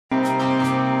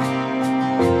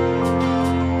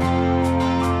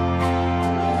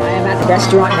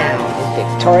restaurant now in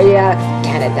Victoria,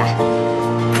 Canada.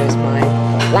 Here's my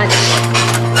lunch.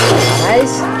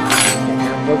 Fries,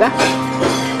 hamburger.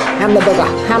 Hamburger.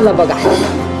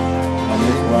 And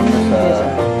this one is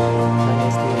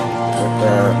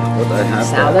what I have.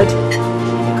 Salad,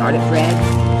 garlic bread,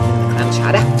 clam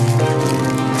chowder,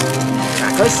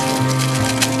 crackers,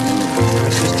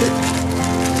 cheese too.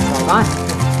 All gone.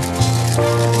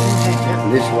 Okay, yeah.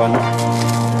 This one.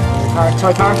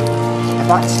 Toy car. I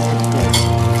bought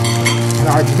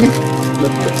garden.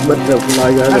 But the fly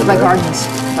I like gardens.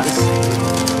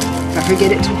 I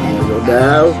forget it. Go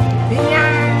down.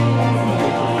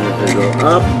 Go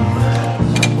up.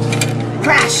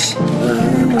 Crash.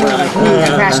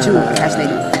 Crash too. Crash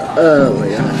lady. Oh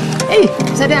yeah. Hey,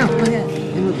 sit down. Okay.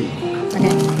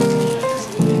 Okay.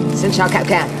 Xin chào các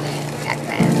bạn.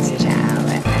 Xin chào.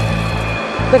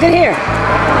 Look at here.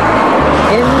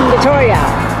 In Victoria,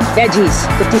 veggies,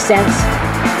 50 cents.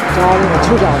 $1 or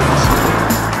 $2.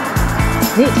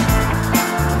 Neat.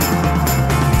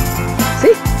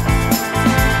 See?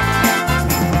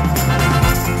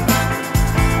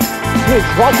 You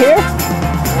walk here,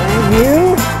 and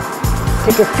you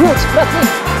take your fruit. Look, me.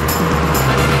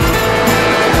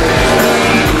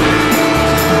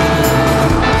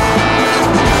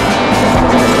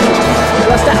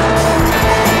 What's that?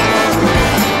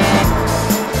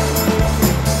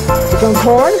 Take your own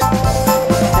corn.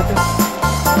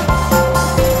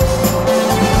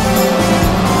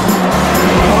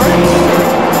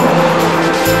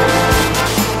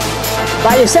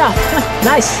 By yourself.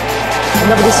 Nice. And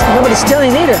nobody's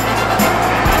stealing either.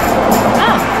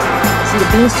 Ah, see the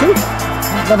beans too?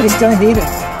 Nobody's stealing either.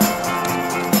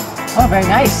 Oh, very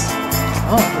nice.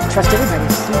 Oh, trust everybody.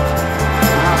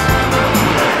 Wow.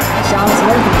 Shallots and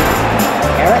everything.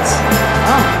 Carrots.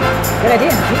 Oh, good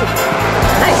idea.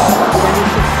 Nice. Oh,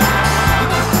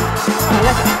 I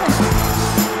like it.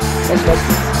 There's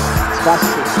vegetables. Squash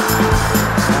too.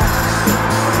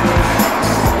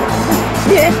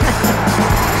 Yeah.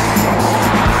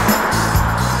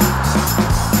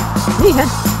 Yeah.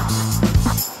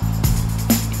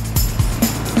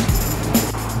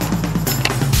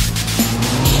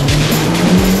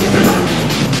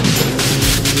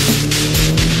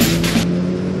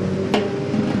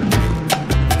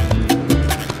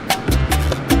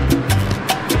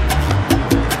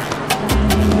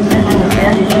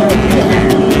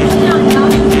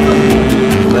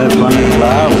 That one is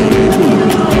loud.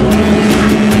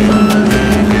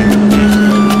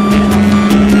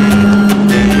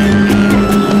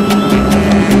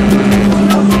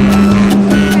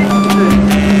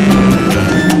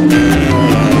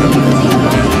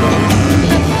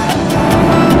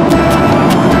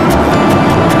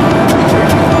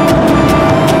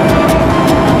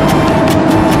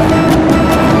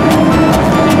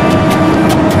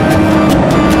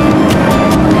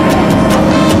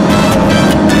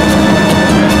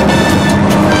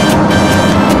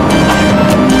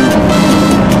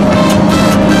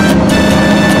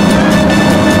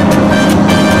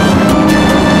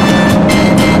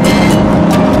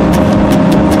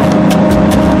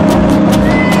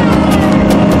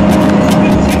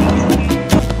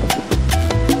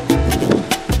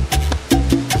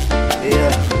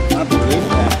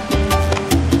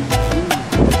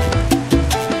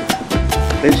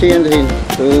 Đến xin thì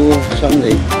từ xong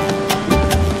thì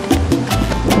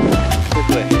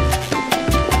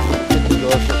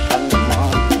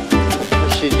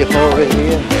over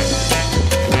here.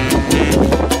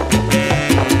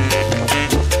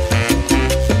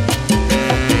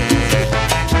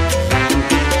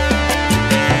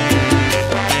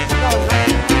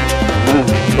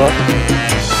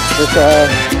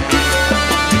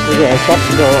 There's a shop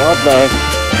door up there.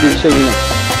 You see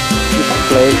this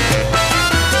place.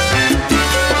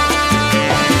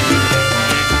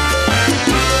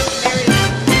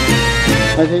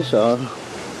 I think so.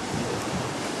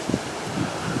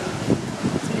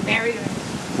 Is he married or?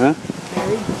 Huh?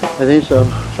 Married? I think so.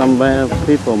 Some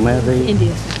people marry.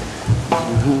 India.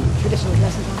 Traditional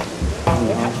dresses on.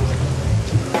 Their countries.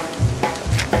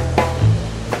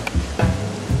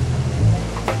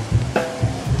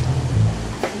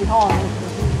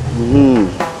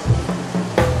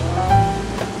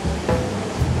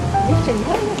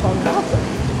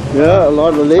 Yeah, a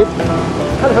lot of leaf.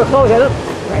 Look at her clothes, look.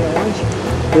 Right, orange.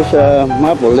 There's a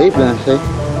maple leaf there, see?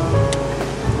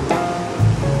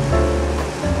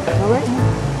 All right.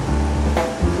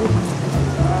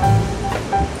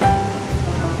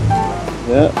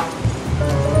 Yeah.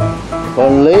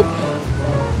 Corn leaf.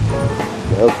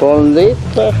 Corn leaf.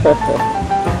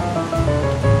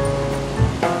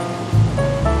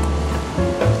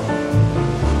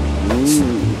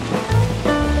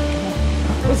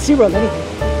 SeaWorld, anything.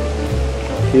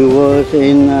 She was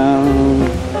in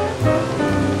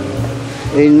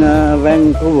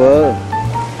Vancouver.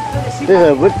 This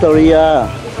is Victoria.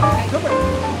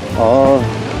 Oh,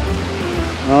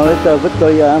 no, it's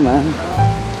Victoria, man.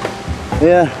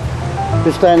 Yeah,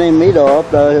 you stand in the middle of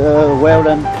the well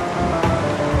then.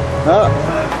 Oh.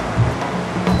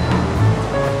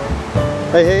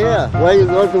 Hey, here, where you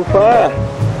go too far?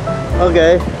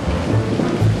 Okay.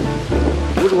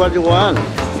 Which one you want?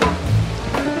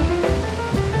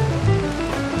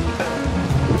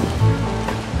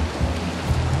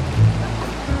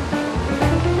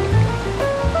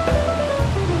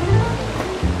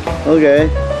 Okay.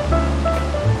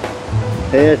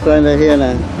 Here, stand here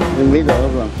nè, in the middle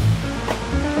of them.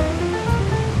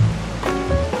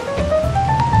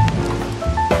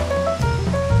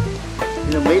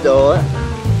 In the middle, eh?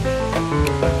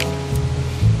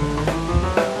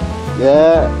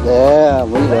 Yeah,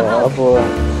 middle of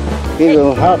cái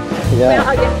đường hot,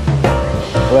 yeah.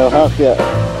 Well hot, yeah.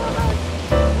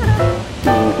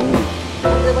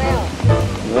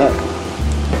 Yeah.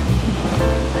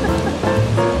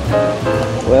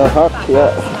 Well hot,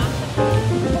 yeah.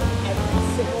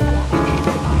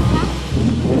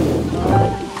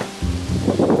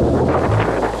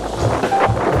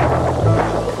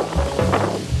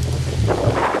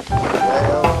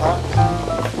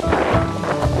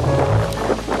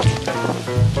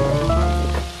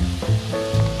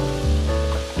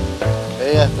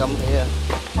 Here, come here.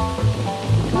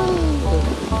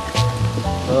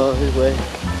 Oh, his way.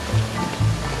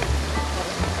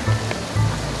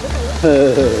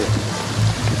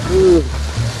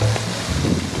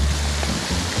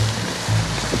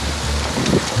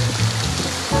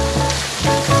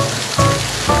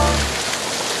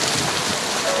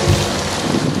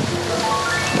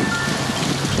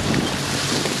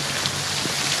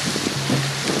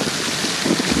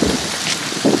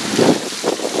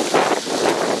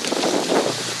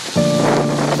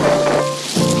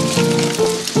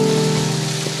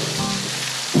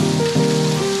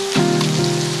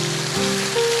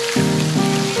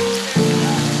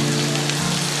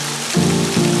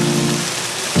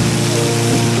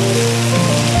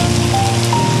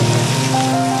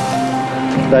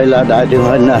 Đây là đài truyền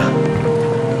hình nè,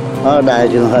 đài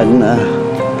truyền hình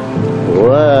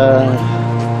của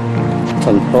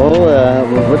thành phố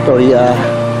Victoria,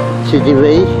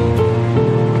 CTV,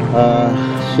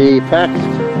 CFAX,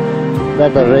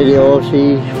 that's the radio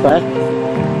CFAX,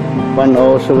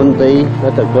 1070,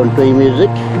 that's the country music,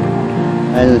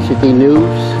 and city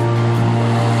news.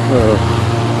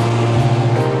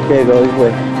 Okay, go this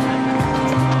way.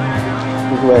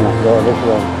 This way now, go this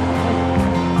way.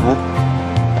 Huh?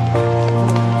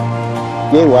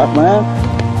 Dây quạt má.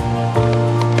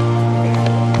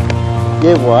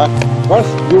 Dây quạt. What?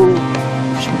 You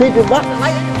speed it back?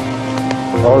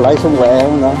 Lại xuống quẹ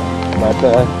không nữa. But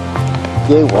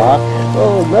dây quạt.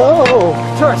 Oh no.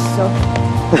 Tourists, so.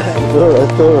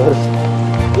 Tourist.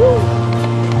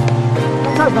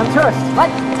 I'm talking about tourists. What?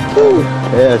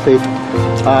 Yeah, see.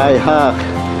 I have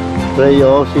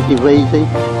radio CTV, see.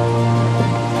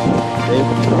 See.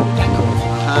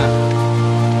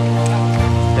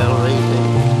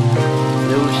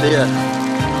 Here,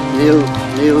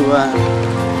 new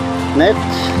net.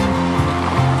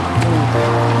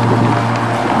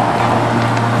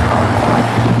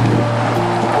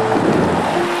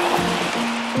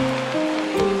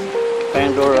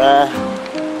 Pandora.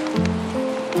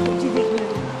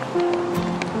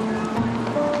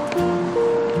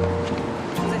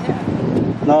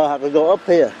 No, I have to go up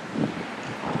here.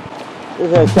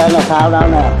 This is Chinatown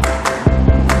down there.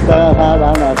 Chinatown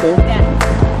down there, see?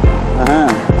 Yeah.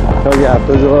 So you have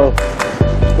to go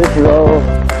this road.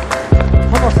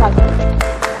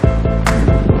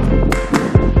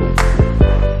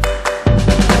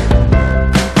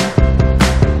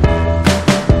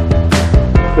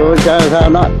 So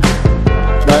Chinatown not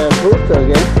by a fruit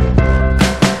again.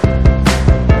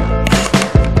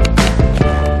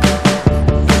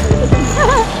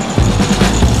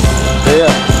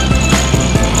 Yeah.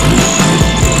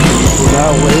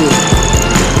 Now we're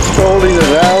strolling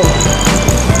around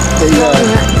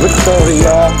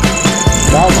Victoria,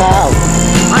 downtown.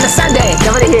 On a Sunday,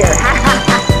 nobody here.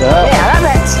 Yeah, I love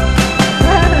it.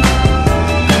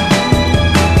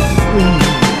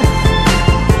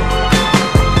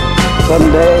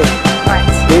 Sunday,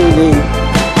 evening,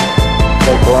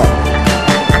 take one.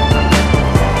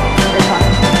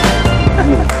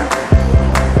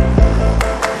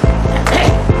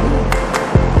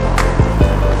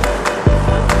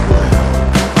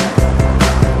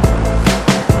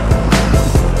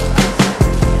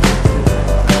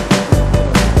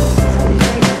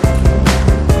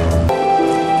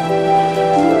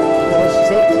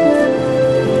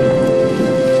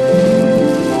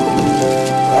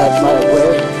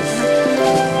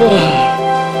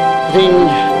 think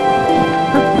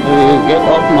we get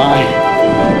off my.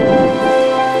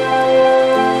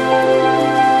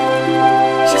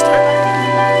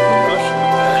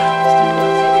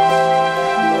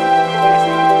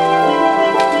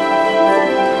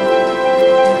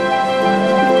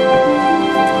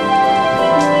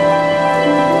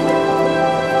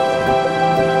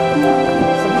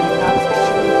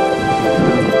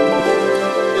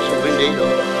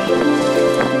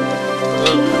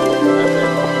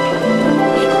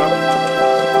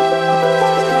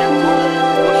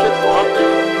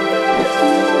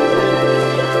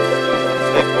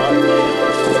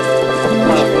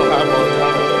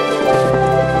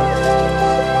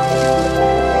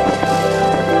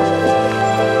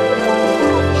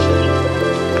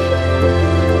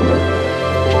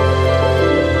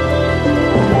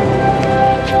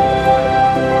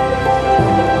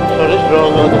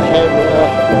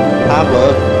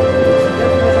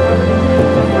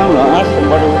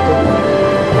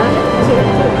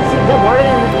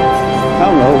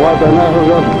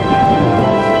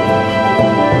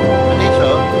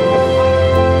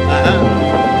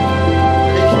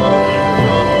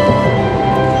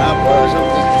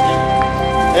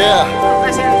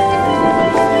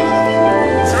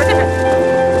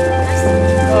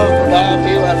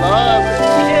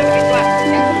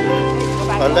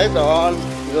 Later on,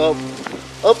 go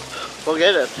up,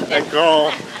 forget it, I grow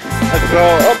up.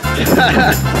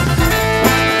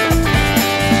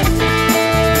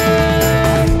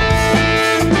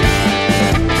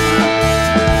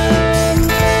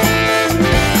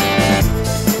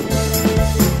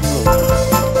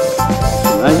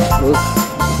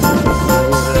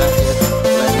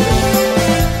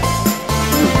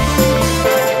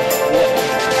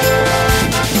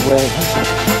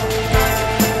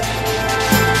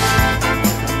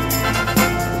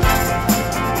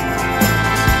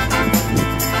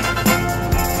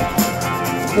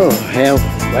 Oh hell,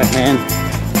 Batman,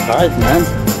 tight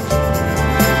man.